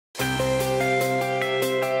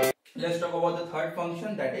let's talk about the third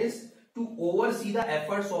function, that is to oversee the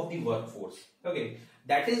efforts of the workforce. Okay,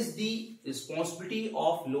 that is the responsibility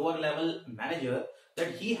of lower level manager,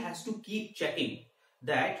 that he has to keep checking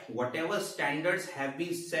that whatever standards have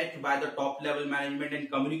been set by the top level management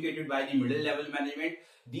and communicated by the middle level management,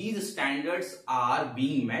 these standards are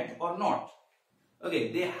being met or not.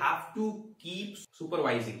 Okay, they have to keep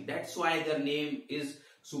supervising. That's why their name is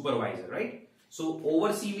supervisor, right? So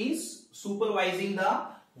oversee means supervising the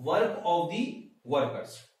work of the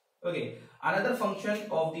workers. Okay, another function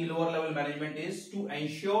of the lower level management is to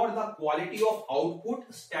ensure the quality of output,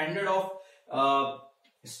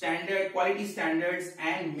 quality standards,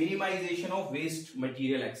 and minimization of waste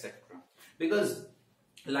material, etc. Because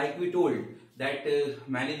like we told that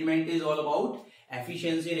management is all about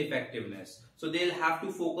efficiency and effectiveness, so they'll have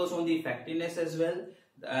to focus on the effectiveness as well.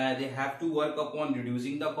 They have to work upon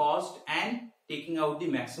reducing the cost and taking out the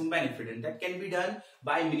maximum benefit, and that can be done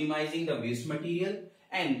by minimizing the waste material.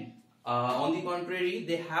 And on the contrary,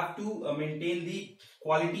 they have to maintain the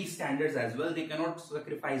quality standards as well. They cannot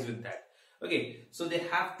sacrifice with that. Okay, so they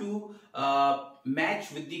have to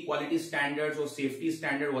match with the quality standards or safety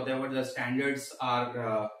standard, whatever the standards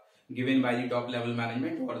are given by the top level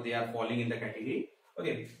management, or they are falling in the category.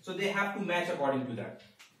 Okay, so they have to match according to that.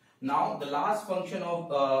 Now the last function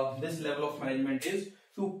of this level of management is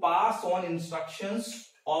to pass on instructions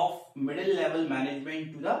of middle level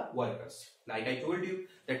management to the workers. Like I told you,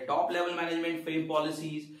 the top level management frame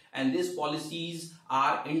policies, and these policies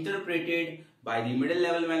are interpreted by the middle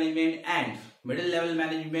level management, and middle level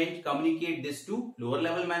management communicate this to lower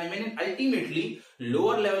level management, and ultimately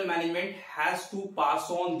lower level management has to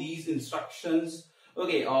pass on these instructions,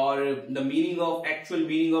 okay, or the actual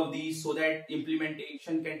meaning of these, so that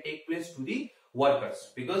implementation can take place to the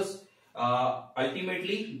workers, because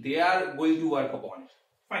ultimately they are going to work upon it.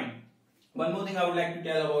 Fine. One more thing I would like to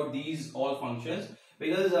tell about these all functions,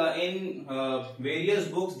 because in various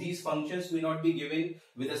books these functions may not be given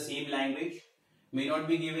with the same language, may not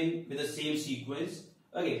be given with the same sequence.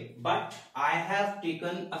 Okay, but I have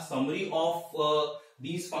taken a summary of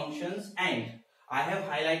these functions, and I have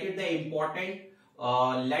highlighted the important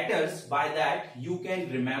letters. By that you can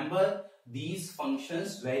remember these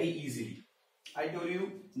functions very easily. I told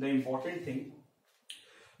you the important thing,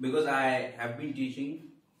 because I have been teaching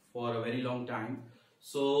for a very long time,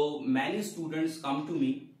 so many students come to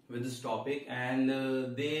me with this topic, and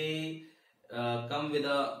they come with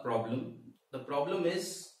a problem. The problem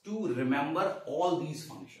is to remember all these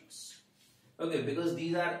functions. Okay, because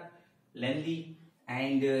these are lengthy,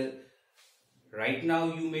 and right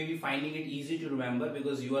now you may be finding it easy to remember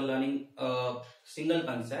because you are learning a single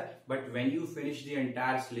concept, but when you finish the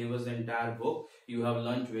entire syllabus, the entire book, you have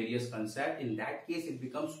learned various concepts. In that case it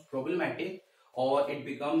becomes problematic, or it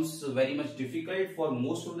becomes very much difficult for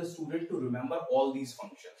most of the students to remember all these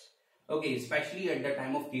functions. Okay, especially at the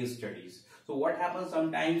time of case studies. So what happens,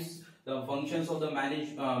 sometimes the functions of the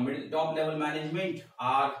top level management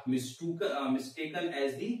are mistaken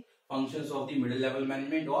as the functions of the middle level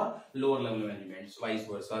management or lower level management, vice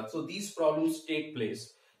versa. So these problems take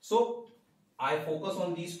place. So I focus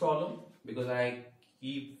on these problems because I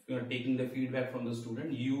keep taking the feedback from the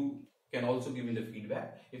student. You can also give me the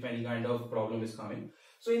feedback if any kind of problem is coming.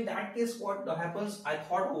 So in that case, what happens, I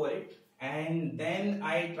thought over it, and then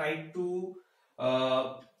I tried to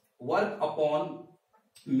work upon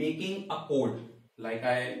making a code, like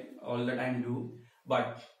I all the time do.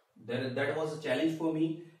 But that was a challenge for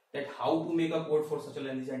me, that how to make a code for such a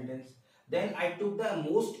lengthy sentence. Then I took the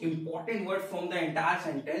most important word from the entire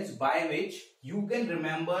sentence, by which you can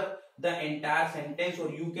remember the entire sentence, or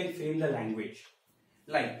you can frame the language.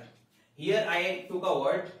 Like here I took a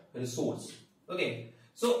word resource. Okay,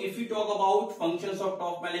 so if you talk about functions of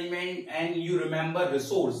top management and you remember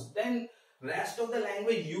resource, then rest of the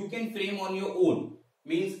language you can frame on your own.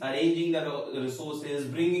 Means arranging the resources,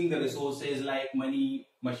 bringing the resources like money,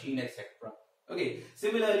 machine, etc. Okay,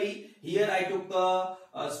 similarly here I took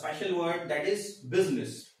a special word, that is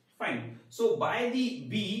business. Fine. So by the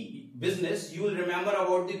B, business, you will remember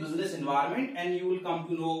about the business environment, and you will come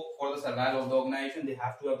to know for the survival of the organization they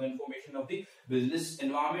have to have the information of the business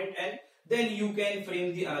environment, and then you can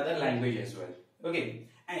frame the another language as well. Okay,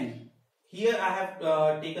 and here I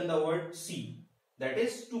have taken the word C, that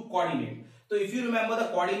is to coordinate. So if you remember the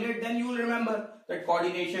coordinate, then you will remember that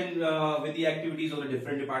coordination with the activities of the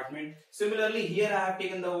different department. Similarly, here I have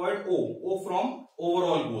taken the word O from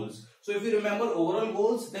overall goals. So if you remember overall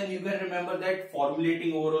goals, then you can remember that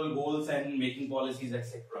formulating overall goals and making policies,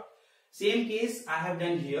 etc. Same case I have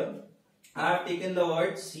done here. I have taken the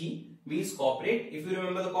word C, means corporate. If you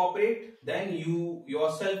remember the corporate, then you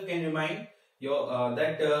yourself can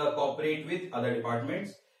cooperate with other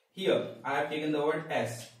departments. Here I have taken the word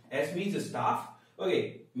S. S means staff.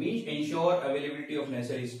 Okay, means ensure availability of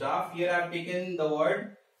necessary staff. Here I have taken the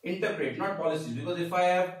word interpret, not policies, because if I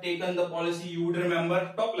have taken the policy, you would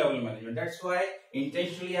remember top level management. That's why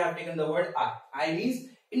intentionally I have taken the word I. I means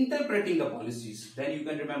interpreting the policies. Then you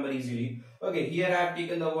can remember easily. Okay, here I have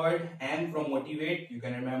taken the word M from motivate. You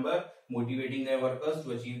can remember motivating their workers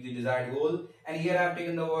to achieve the desired goal. And here I have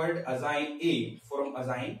taken the word assign. A from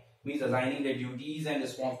assign means assigning the duties and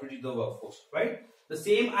responsibility to the workforce. Right? The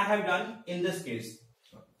same I have done in this case.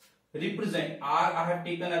 Represent, R I have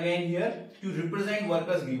taken again here to represent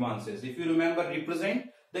workers' grievances. If you remember represent,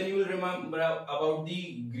 then you will remember about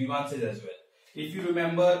the grievances as well. If you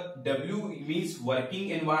remember W means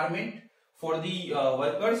working environment for the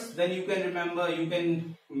workers, then you can remember, you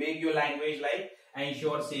can make your language like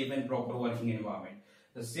ensure safe and proper working environment.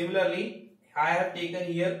 So similarly, I have taken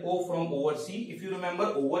here O from oversee. If you remember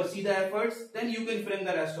oversee the efforts, then you can frame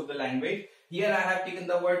the rest of the language. Here I have taken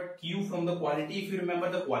the word Q from the quality. If you remember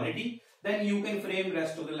the quality, then you can frame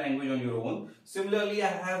rest of the language on your own. Similarly, I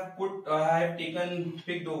have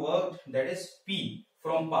picked the word that is P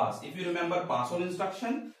from pass. If you remember pass on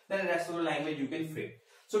instruction, then rest of the language you can frame.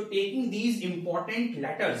 So taking these important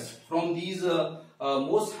letters from these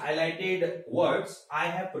most highlighted words, I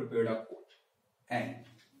have prepared a code. And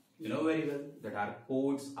you know very well that our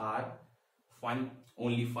codes are fun.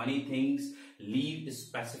 Only funny things leave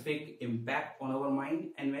specific impact on our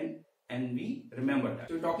mind, and we remember that.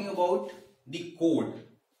 So we're talking about the code,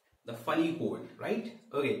 the funny code, right?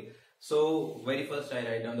 Okay. So very first I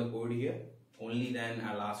write down the code here. Only then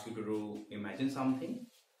I'll ask you to imagine something.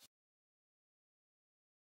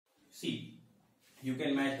 See, you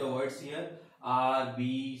can match the words here. R,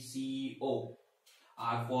 B, C, O.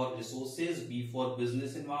 R for resources, B for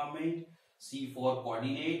business environment, C for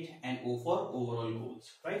coordinate, and O for overall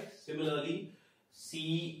goals, right? Similarly,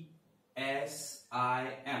 C, S, I,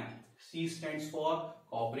 M. C stands for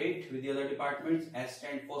cooperate with the other departments, S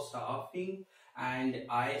stands for staffing, and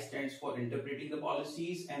I stands for interpreting the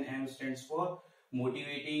policies, and M stands for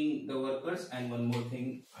motivating the workers. And one more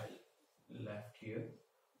thing I left here,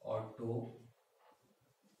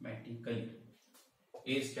 automatically.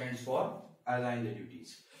 A stands for align the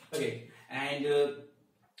duties. Okay, and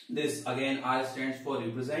this again, R stands for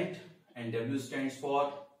represent, and W stands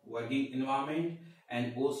for working environment,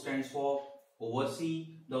 and O stands for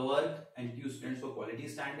oversee the work, and Q stands for quality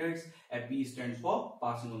standards, and P stands for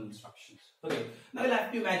passing on instructions. Okay, now you'll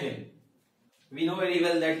have to imagine, we know very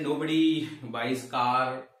well that nobody buys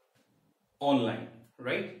car online,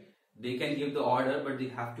 right? They can give the order, but they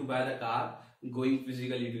have to buy the car going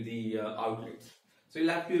physically to the outlets. So you'll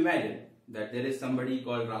have to imagine that there is somebody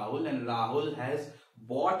called Rahul, and Rahul has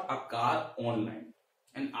bought a car online,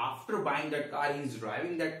 and after buying that car, he is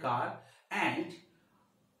driving that car, and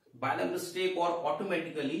by the mistake or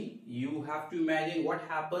automatically, you have to imagine what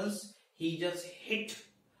happens. He just hit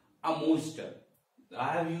a monster.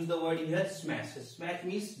 I have used the word here smash. Smash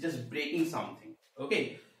means just breaking something.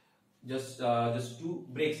 Okay, just to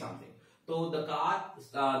break something. So the car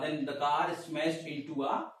then the car is smashed into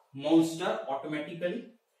a monster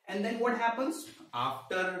automatically. And then what happens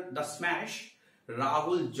after the smash?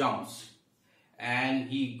 Rahul jumps, and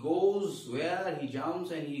he goes where he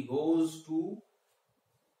jumps, and he goes to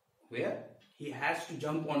where he has to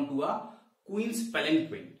jump onto a queen's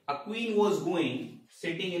palanquin. A queen was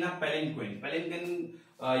sitting in a palanquin. Palanquin,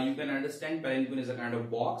 you can understand, palanquin is a kind of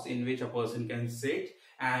box in which a person can sit,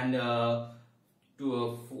 and two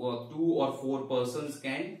or four persons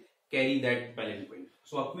can carry that palanquin.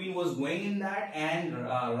 So a queen was going in that, and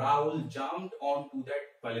Rahul jumped onto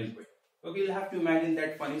that palanquin. Okay, you'll have to imagine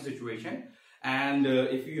that funny situation. And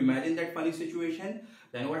if you imagine that funny situation,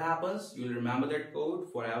 then what happens? You'll remember that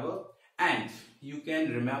code forever, and you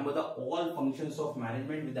can remember the all functions of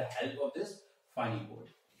management with the help of this funny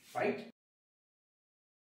code, right?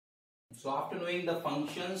 So after knowing the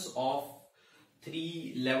functions of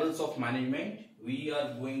 3 levels of management, we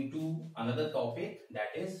are going to another topic,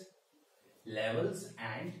 that is levels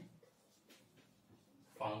and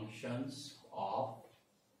functions of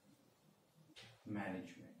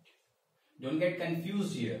management. Don't get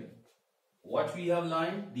confused here. What we have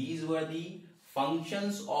learned, these were the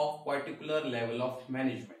functions of particular level of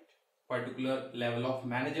management, particular level of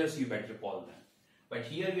managers, you better call them. But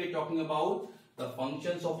here we are talking about the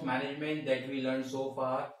functions of management that we learned so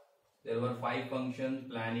far. There were 5 functions: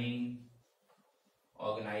 planning,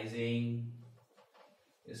 organizing,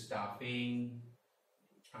 staffing,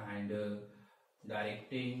 and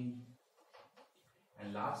directing,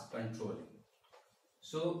 and last controlling.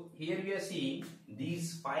 So here we are seeing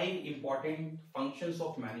these 5 important functions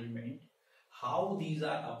of management, how these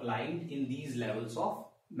are applied in these levels of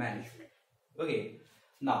management. Okay,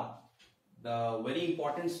 now the very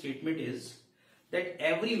important statement is that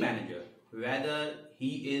every manager, whether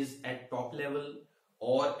he is at top level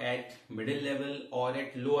or at middle level or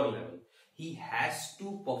at lower level, he has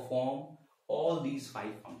to perform all these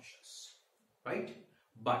 5 functions, right?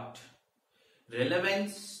 But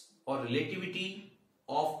relevance or relativity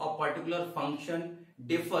of a particular function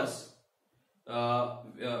differs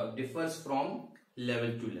from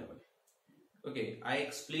level to level. Okay, I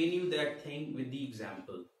explain you that thing with the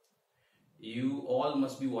example. You all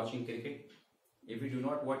must be watching cricket. If you do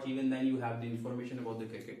not watch, even then you have the information about the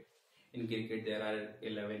cricket. In cricket there are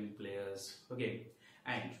 11 players. Okay,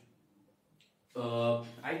 and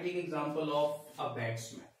I take example of a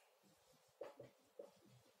batsman.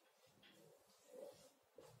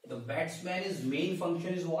 The batsman's main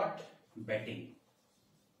function is what? Batting.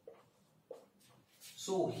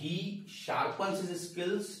 So he sharpens his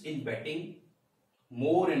skills in batting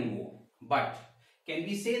more and more. But can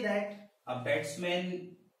we say that a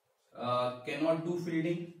batsman cannot do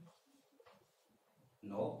fielding?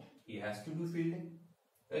 No, he has to do fielding.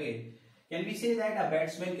 Okay. Can we say that a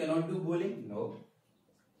batsman cannot do bowling? No,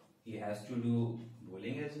 he has to do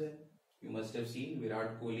bowling as well. You must have seen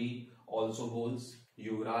Virat Kohli also bowls.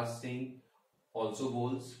 Yuvraj Singh also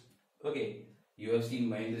bowls. Okay, you have seen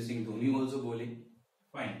Mahendra Singh Dhoni also bowling.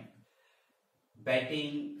 Fine.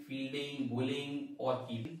 Batting, fielding, bowling or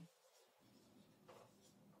keeping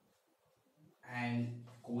and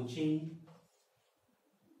coaching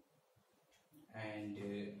and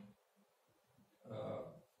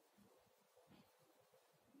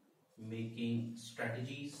making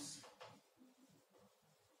strategies.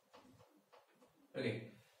 Okay.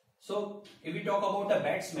 So, if we talk about a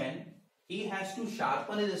batsman, he has to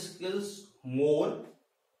sharpen his skills more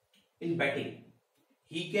in batting.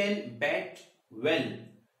 He can bat well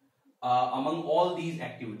among all these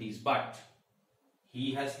activities, but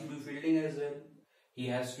he has to do fielding as well, he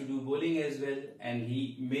has to do bowling as well, and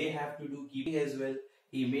he may have to do keeping as well,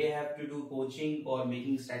 he may have to do coaching or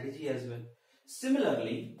making strategy as well.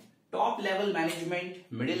 Similarly, top level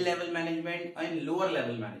management, middle level management and lower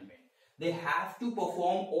level management, they have to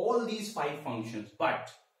perform all these 5 functions,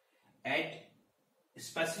 but at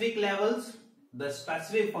specific levels, the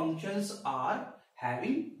specific functions are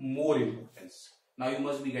having more importance. Now you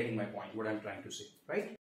must be getting my point, what I am trying to say,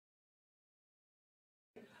 right?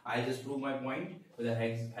 I just prove my point with the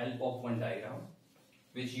help of one diagram,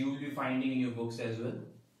 which you will be finding in your books as well.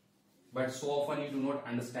 But so often you do not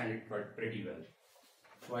understand it pretty well.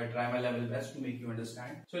 So I try my level best to make you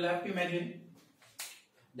understand. So you'll have to imagine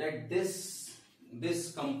that this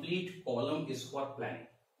complete column is for planning,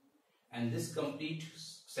 and this complete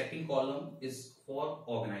second column is for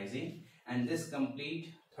organizing, and this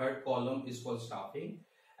complete third column is for staffing,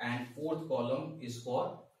 and fourth column is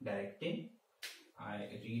for directing. I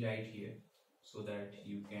rewrite here so that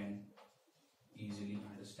you can easily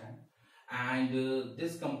understand, and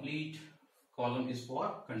this complete column is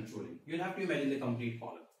for controlling. You'll have to imagine the complete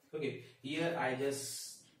column. Okay, here I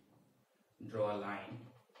just draw a line.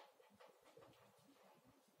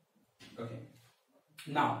 Okay,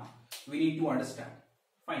 now we need to understand.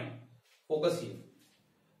 Fine, focus here.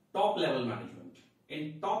 Top level management.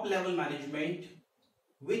 In top level management,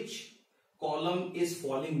 which column is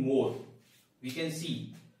falling more? We can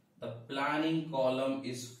see the planning column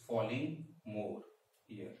is falling more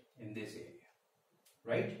here in this area,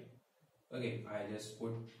 right? Okay, I just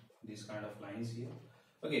put these kind of lines here.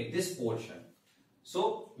 Okay, this portion.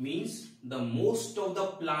 So means the most of the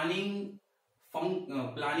planning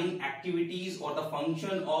activities or the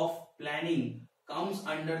function of planning comes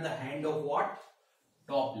under the hand of what?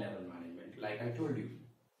 Top level management, like I told you.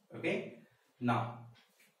 Okay, now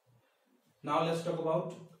let's talk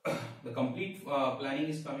about the complete planning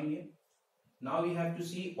is coming here. Now we have to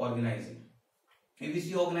see organizing. If we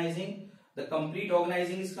see organizing, the complete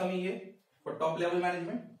organizing is coming here for top level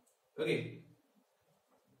management. Okay,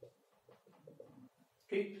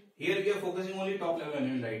 here we are focusing only top level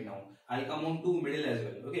management right now. I'll come on to middle as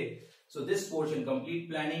well. Okay, so this portion, complete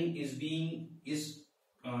planning, is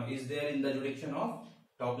there in the jurisdiction of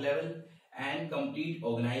top level, and complete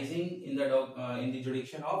organizing in the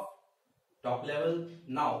jurisdiction of top level.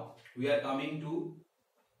 Now we are coming to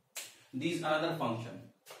these another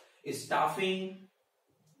function. Staffing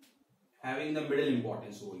having the middle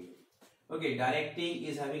importance over here. Okay, directing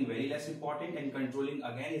is having very less important, and controlling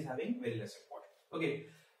again is having very less important. Okay,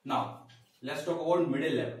 now let's talk about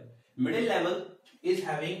middle level. Middle level is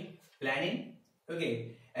having planning,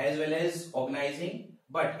 okay, as well as organizing,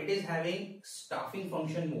 but it is having staffing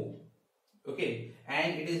function more. Okay,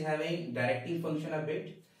 and it is having directing function a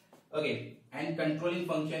bit. Okay, and controlling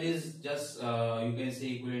function is just you can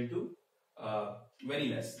say equivalent to very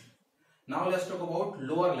less. Now let's talk about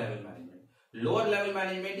lower level management. Lower level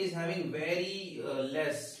management is having very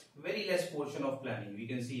less portion of planning. We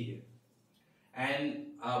can see here, and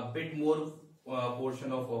a bit more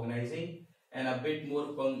portion of organizing, and a bit more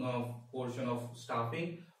portion of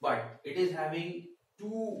staffing. But it is having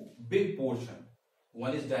two big portion.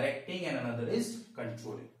 One is directing and another is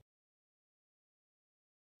controlling.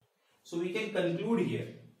 So we can conclude here.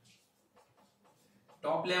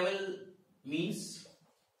 Top level means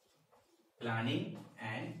planning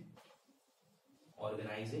and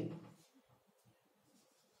organizing.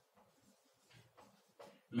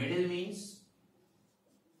 Middle means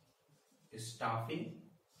staffing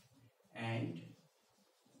and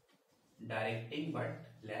directing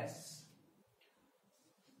but less.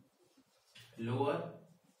 Lower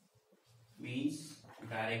means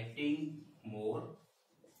directing more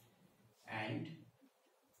and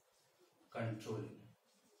controlling.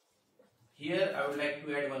 Here I would like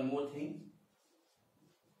to add one more thing: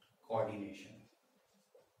 coordination.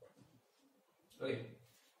 Okay,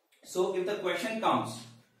 so if the question comes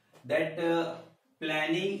that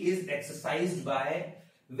planning is exercised by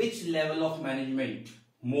which level of management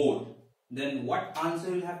more, then what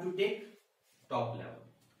answer you have to take? Top level.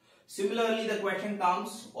 Similarly, the question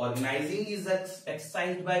comes, organizing is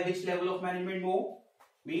exercised by which level of management more,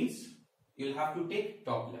 means you'll have to take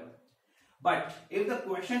top level. But if the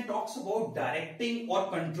question talks about directing or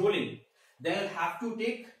controlling, then you'll have to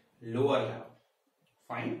take lower level.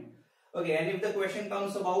 Fine. Okay, and if the question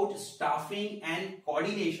comes about staffing and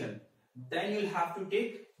coordination, then you'll have to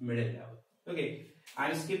take middle level. Okay,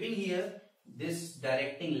 I'm skipping here this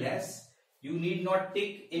directing less. You need not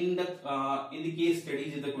tick in the case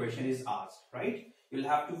studies if the question is asked, right? You'll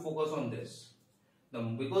have to focus on this.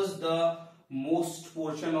 Because the most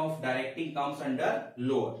portion of directing comes under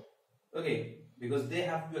lower. Okay, because they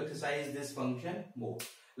have to exercise this function more.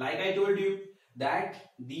 Like I told you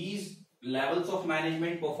that these levels of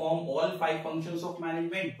management perform all 5 functions of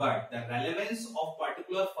management, but the relevance of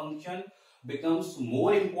particular function becomes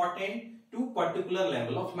more important to particular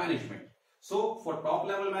level of management. So for top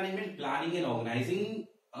level management, planning and organizing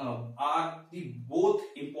are the both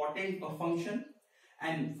important function,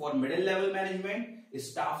 and for middle level management,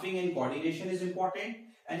 staffing and coordination is important,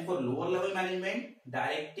 and for lower level management,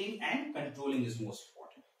 directing and controlling is most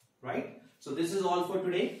important, right? So this is all for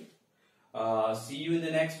today. See you in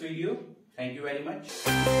the next video. Thank you very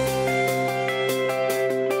much.